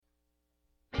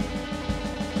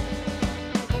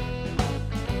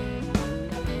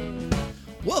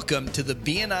Welcome to the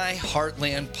BNI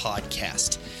Heartland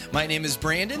podcast. My name is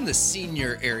Brandon, the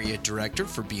Senior Area Director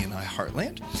for BNI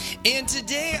Heartland. And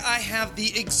today I have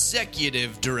the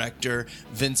Executive Director,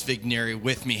 Vince Vigneri,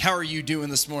 with me. How are you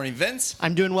doing this morning, Vince?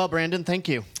 I'm doing well, Brandon. Thank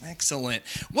you. Excellent.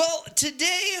 Well,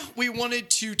 today we wanted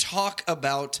to talk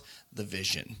about the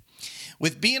vision.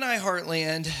 With BNI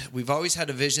Heartland, we've always had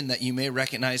a vision that you may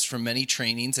recognize from many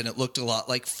trainings, and it looked a lot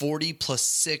like 40 plus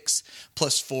 6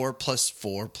 plus 4 plus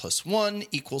 4 plus 1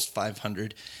 equals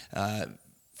 500,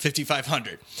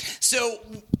 5,500. So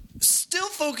still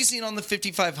focusing on the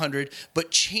 5,500, but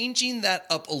changing that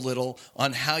up a little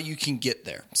on how you can get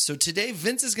there. So today,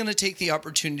 Vince is going to take the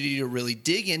opportunity to really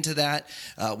dig into that.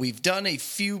 We've done a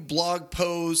few blog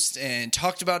posts and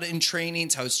talked about it in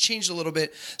trainings, how it's changed a little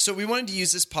bit. So we wanted to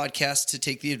use this podcast to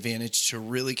take the advantage to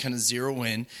really kind of zero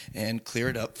in and clear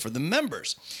it up for the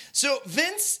members. So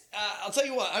Vince, I'll tell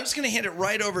you what, I'm just going to hand it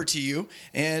right over to you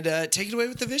and take it away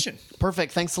with the vision.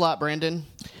 Perfect. Thanks a lot, Brandon.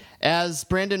 As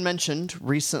Brandon mentioned,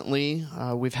 recently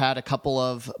we've had a couple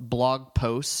of blog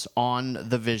posts on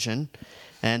the vision.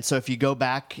 And so if you go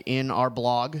back in our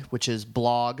blog, which is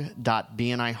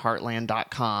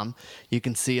blog.bniheartland.com, you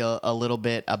can see a little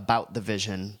bit about the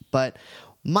vision. But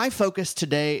my focus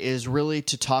today is really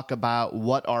to talk about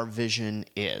what our vision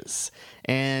is.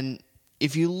 And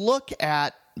if you look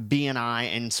at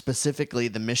BNI and specifically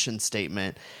the mission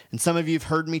statement, and some of you have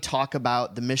heard me talk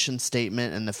about the mission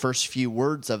statement and the first few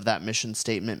words of that mission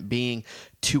statement being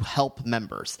to help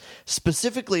members,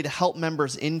 specifically to help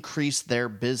members increase their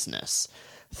business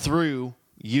through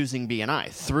using BNI,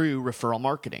 through referral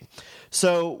marketing.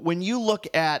 So when you look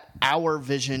at our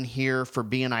vision here for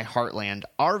BNI Heartland,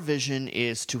 our vision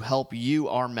is to help you,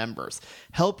 our members,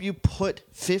 help you put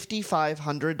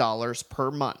 $5,500 per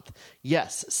month,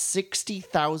 yes,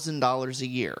 $60,000 a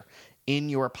year in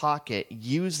your pocket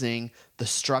using the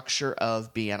structure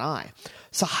of BNI.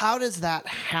 So how does that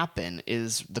happen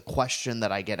is the question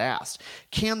that I get asked.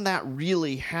 Can that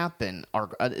really happen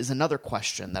is another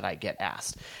question that I get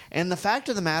asked. And the fact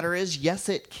of the matter is, yes,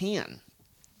 it can.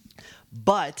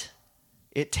 But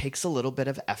it takes a little bit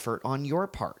of effort on your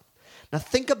part. Now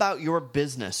think about your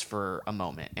business for a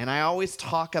moment. And I always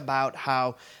talk about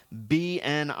how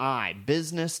BNI,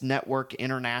 Business Network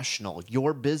International,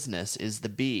 your business is the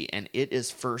B, and it is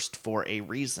first for a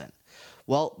reason.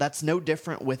 Well, that's no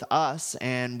different with us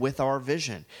and with our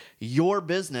vision. Your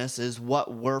business is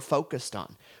what we're focused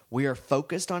on. We are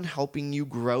focused on helping you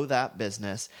grow that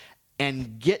business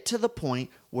and get to the point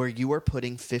where you are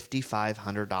putting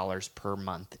 $5,500 per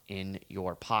month in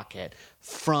your pocket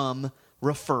from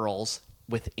referrals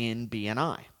within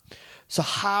BNI. So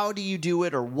how do you do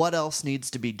it, or what else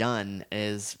needs to be done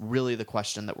is really the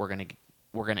question that we're going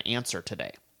to answer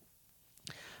today.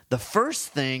 The first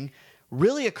thing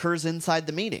really occurs inside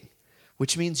the meeting,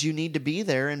 which means you need to be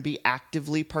there and be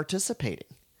actively participating.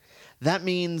 That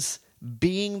means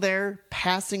being there,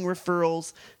 passing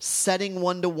referrals, setting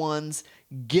one-to-ones,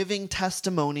 giving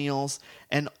testimonials,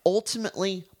 and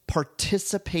ultimately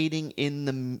participating in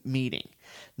the meeting.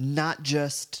 Not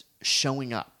just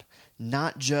showing up,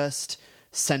 not just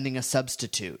sending a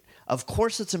substitute. Of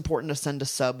course, it's important to send a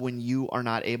sub when you are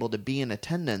not able to be in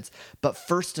attendance, but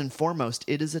first and foremost,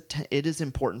 it is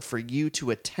important for you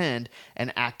to attend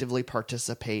and actively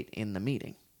participate in the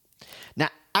meeting. Now,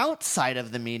 outside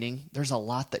of the meeting, there's a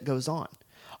lot that goes on.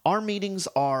 Our meetings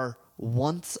are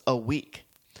once a week.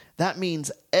 That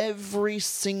means every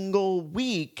single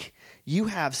week you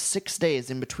have 6 days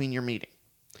in between your meeting.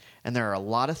 And there are a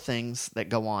lot of things that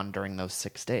go on during those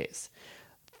 6 days.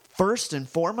 First and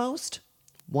foremost,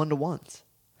 one-to-ones.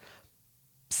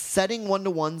 Setting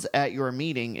one-to-ones at your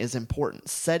meeting is important.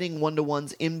 Setting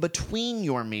one-to-ones in between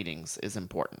your meetings is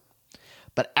important.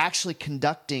 But actually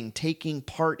taking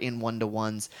part in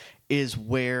one-to-ones is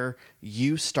where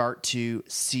you start to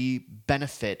see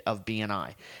benefit of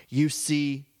BNI. You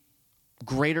see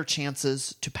greater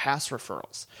chances to pass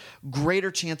referrals,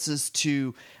 greater chances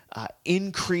to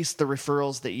increase the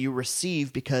referrals that you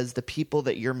receive because the people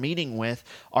that you're meeting with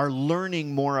are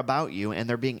learning more about you and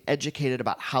they're being educated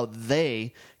about how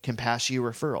they can pass you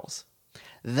referrals.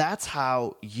 That's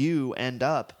how you end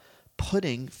up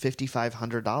putting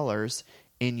 $5,500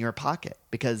 in your pocket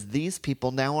because these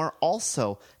people now are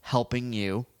also helping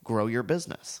you grow your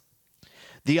business.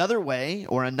 The other way,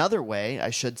 or another way, I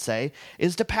should say,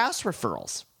 is to pass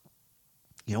referrals.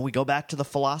 You know, we go back to the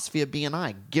philosophy of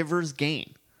BNI, givers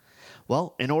gain.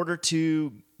 Well, in order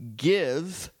to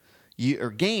give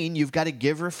or gain, you've got to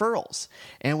give referrals.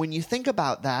 And when you think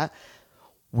about that,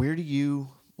 where do you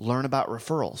learn about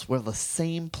referrals? Well, the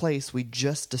same place we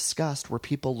just discussed where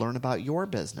people learn about your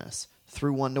business,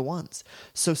 through one-to-ones.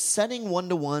 So setting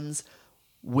one-to-ones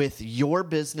with your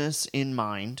business in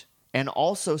mind and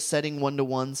also setting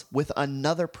one-to-ones with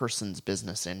another person's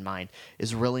business in mind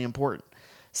is really important.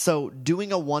 So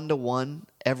doing a one-to-one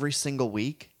every single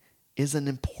week is an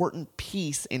important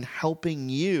piece in helping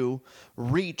you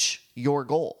reach your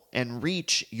goal and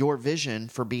reach your vision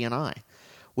for BNI,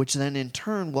 which then in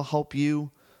turn will help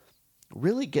you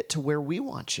really get to where we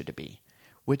want you to be,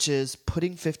 which is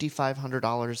putting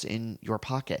 $5,500 in your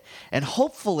pocket. And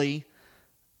hopefully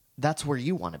that's where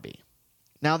you want to be.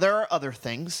 Now, there are other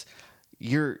things.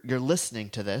 You're listening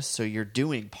to this, so you're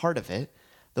doing part of it.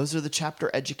 Those are the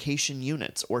chapter education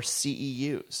units, or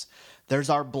CEUs. There's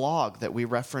our blog that we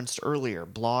referenced earlier,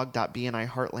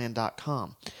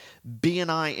 blog.bniheartland.com.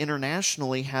 BNI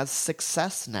internationally has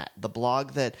SuccessNet, the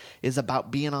blog that is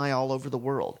about BNI all over the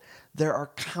world. There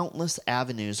are countless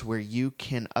avenues where you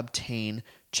can obtain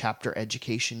chapter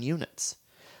education units.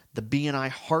 The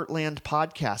BNI Heartland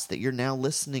podcast that you're now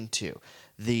listening to,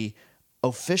 the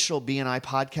official BNI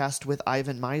podcast with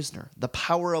Ivan Meisner, the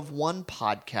Power of One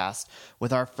podcast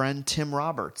with our friend Tim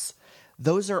Roberts.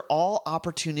 Those are all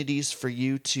opportunities for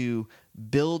you to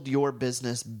build your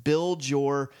business, build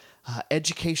your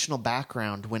educational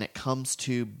background when it comes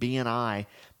to BNI,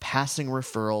 passing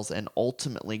referrals, and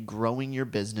ultimately growing your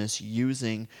business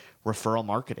using referral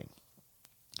marketing.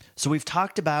 So we've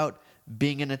talked about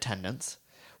being in attendance.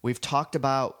 We've talked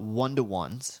about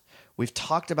one-to-ones. We've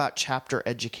talked about chapter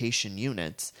education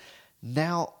units.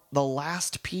 Now, the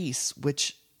last piece,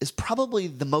 which is probably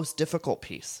the most difficult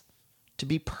piece, to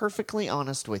be perfectly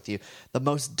honest with you, the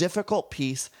most difficult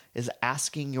piece is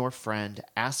asking your friend,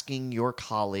 asking your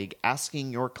colleague,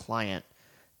 asking your client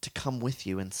to come with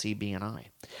you and see BNI.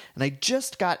 And I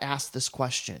just got asked this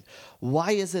question.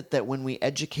 Why is it that when we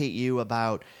educate you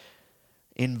about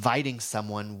inviting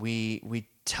someone, we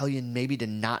tell you maybe to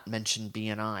not mention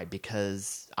BNI,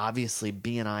 because obviously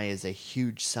BNI is a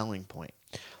huge selling point?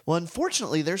 Well,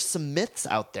 unfortunately, there's some myths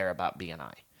out there about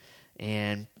BNI.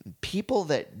 And people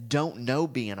that don't know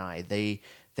BNI, they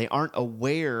aren't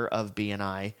aware of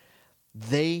BNI,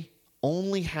 they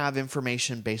only have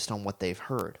information based on what they've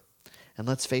heard. And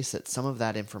let's face it, some of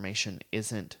that information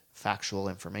isn't factual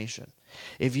information.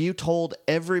 If you told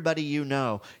everybody you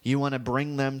know you want to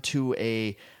bring them to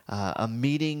a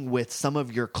meeting with some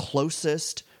of your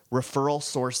closest referral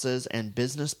sources and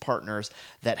business partners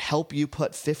that help you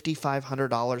put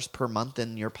 $5,500 per month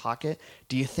in your pocket,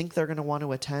 do you think they're going to want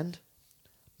to attend?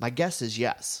 My guess is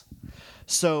yes.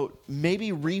 So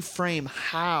maybe reframe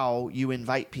how you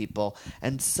invite people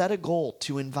and set a goal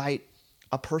to invite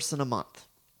a person a month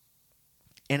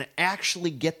and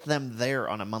actually get them there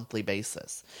on a monthly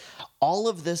basis. All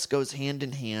of this goes hand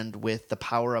in hand with the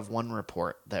Power of One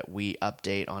report that we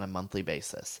update on a monthly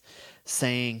basis,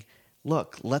 saying,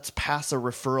 look, let's pass a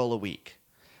referral a week.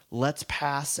 Let's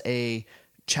pass a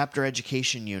chapter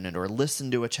education unit or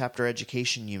listen to a chapter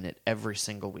education unit every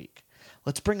single week.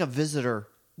 Let's bring a visitor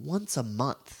once a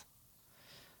month.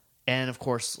 And of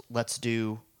course, let's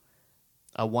do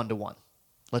a one-to-one.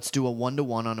 Let's do a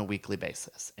one-to-one on a weekly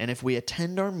basis. And if we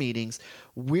attend our meetings,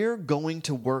 we're going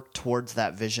to work towards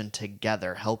that vision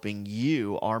together, helping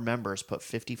you, our members, put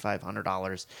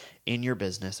 $5,500 in your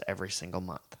business every single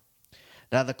month.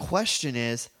 Now, the question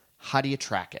is, how do you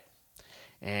track it?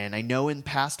 And I know in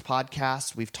past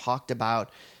podcasts, we've talked about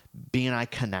BNI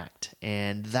Connect,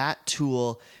 and that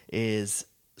tool is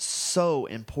so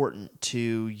important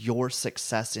to your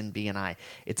success in BNI.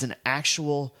 It's an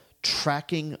actual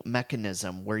tracking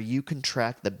mechanism where you can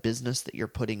track the business that you're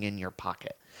putting in your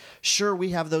pocket. Sure,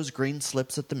 we have those green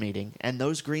slips at the meeting, and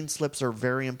those green slips are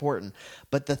very important,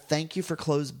 but the thank you for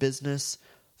closed business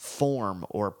form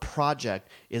or project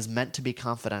is meant to be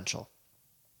confidential.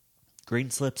 Green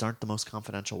slips aren't the most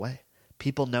confidential way.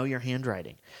 People know your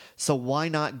handwriting. So why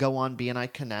not go on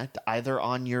BNI Connect, either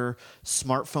on your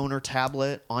smartphone or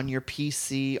tablet, on your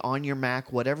PC, on your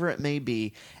Mac, whatever it may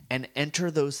be, and enter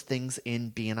those things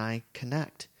in BNI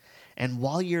Connect. And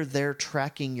while you're there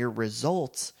tracking your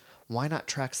results, why not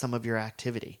track some of your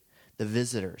activity? The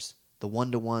visitors, the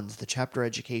one-to-ones, the chapter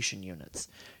education units.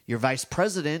 Your vice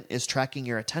president is tracking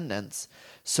your attendance.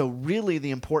 So really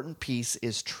the important piece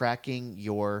is tracking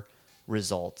your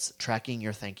results, tracking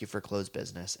your thank you for closed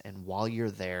business, and while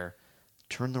you're there,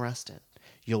 turn the rest in.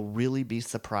 You'll really be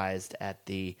surprised at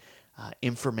the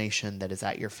information that is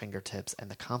at your fingertips, and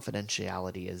the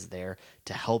confidentiality is there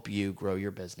to help you grow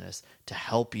your business, to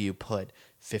help you put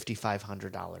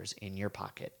 $5,500 in your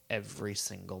pocket every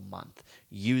single month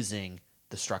using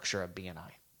the structure of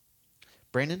BNI.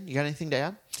 Brandon, you got anything to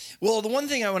add? Well, the one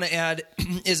thing I want to add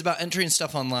is about entering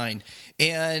stuff online.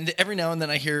 And every now and then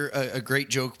I hear a great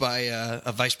joke by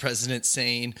a vice president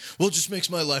saying, well, it just makes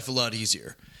my life a lot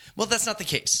easier. Well, that's not the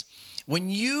case. When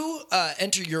you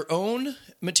enter your own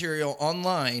material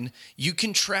online, you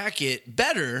can track it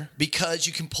better because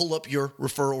you can pull up your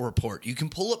referral report. You can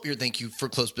pull up your thank you for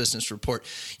closed business report.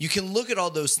 You can look at all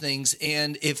those things.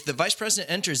 And if the vice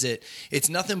president enters it, it's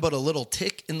nothing but a little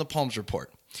tick in the Palms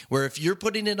report. Where if you're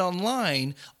putting it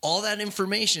online, all that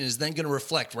information is then going to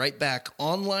reflect right back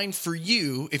online for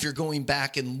you if you're going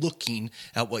back and looking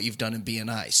at what you've done in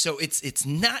BNI. So it's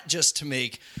not just to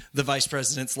make the vice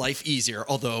president's life easier,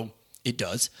 although it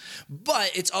does, but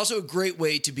it's also a great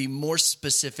way to be more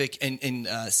specific and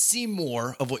see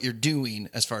more of what you're doing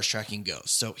as far as tracking goes.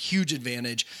 So huge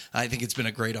advantage. I think it's been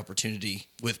a great opportunity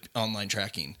with online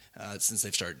tracking since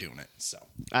they've started doing it. So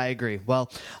I agree.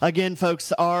 Well, again,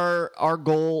 folks, our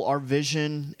goal, our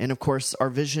vision, and of course,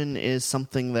 our vision is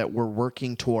something that we're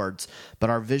working towards, but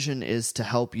our vision is to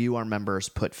help you, our members,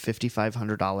 put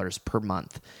 $5,500 per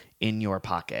month in your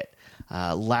pocket.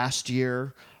 Last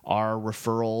year, our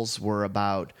referrals were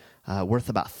worth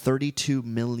about $32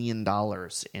 million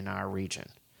in our region.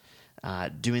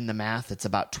 Doing the math, it's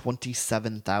about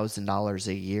 $27,000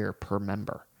 a year per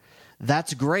member.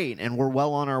 That's great, and we're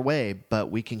well on our way,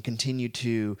 but we can continue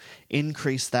to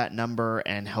increase that number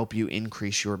and help you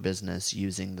increase your business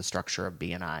using the structure of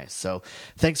BNI. So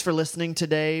thanks for listening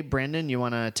today. Brandon, you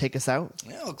want to take us out?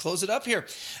 Yeah, I'll close it up here.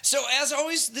 So as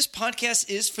always, this podcast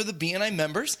is for the BNI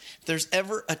members. If there's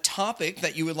ever a topic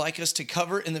that you would like us to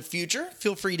cover in the future,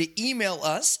 feel free to email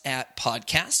us at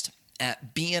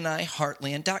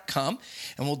podcast@bniheartland.com,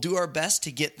 and we'll do our best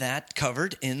to get that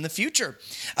covered in the future.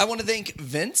 I want to thank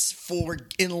Vince for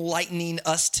enlightening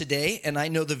us today, and I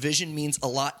know the vision means a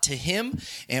lot to him,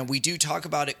 and we do talk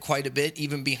about it quite a bit,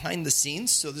 even behind the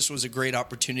scenes, so this was a great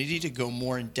opportunity to go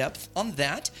more in depth on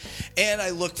that, and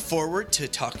I look forward to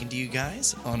talking to you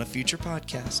guys on a future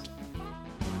podcast.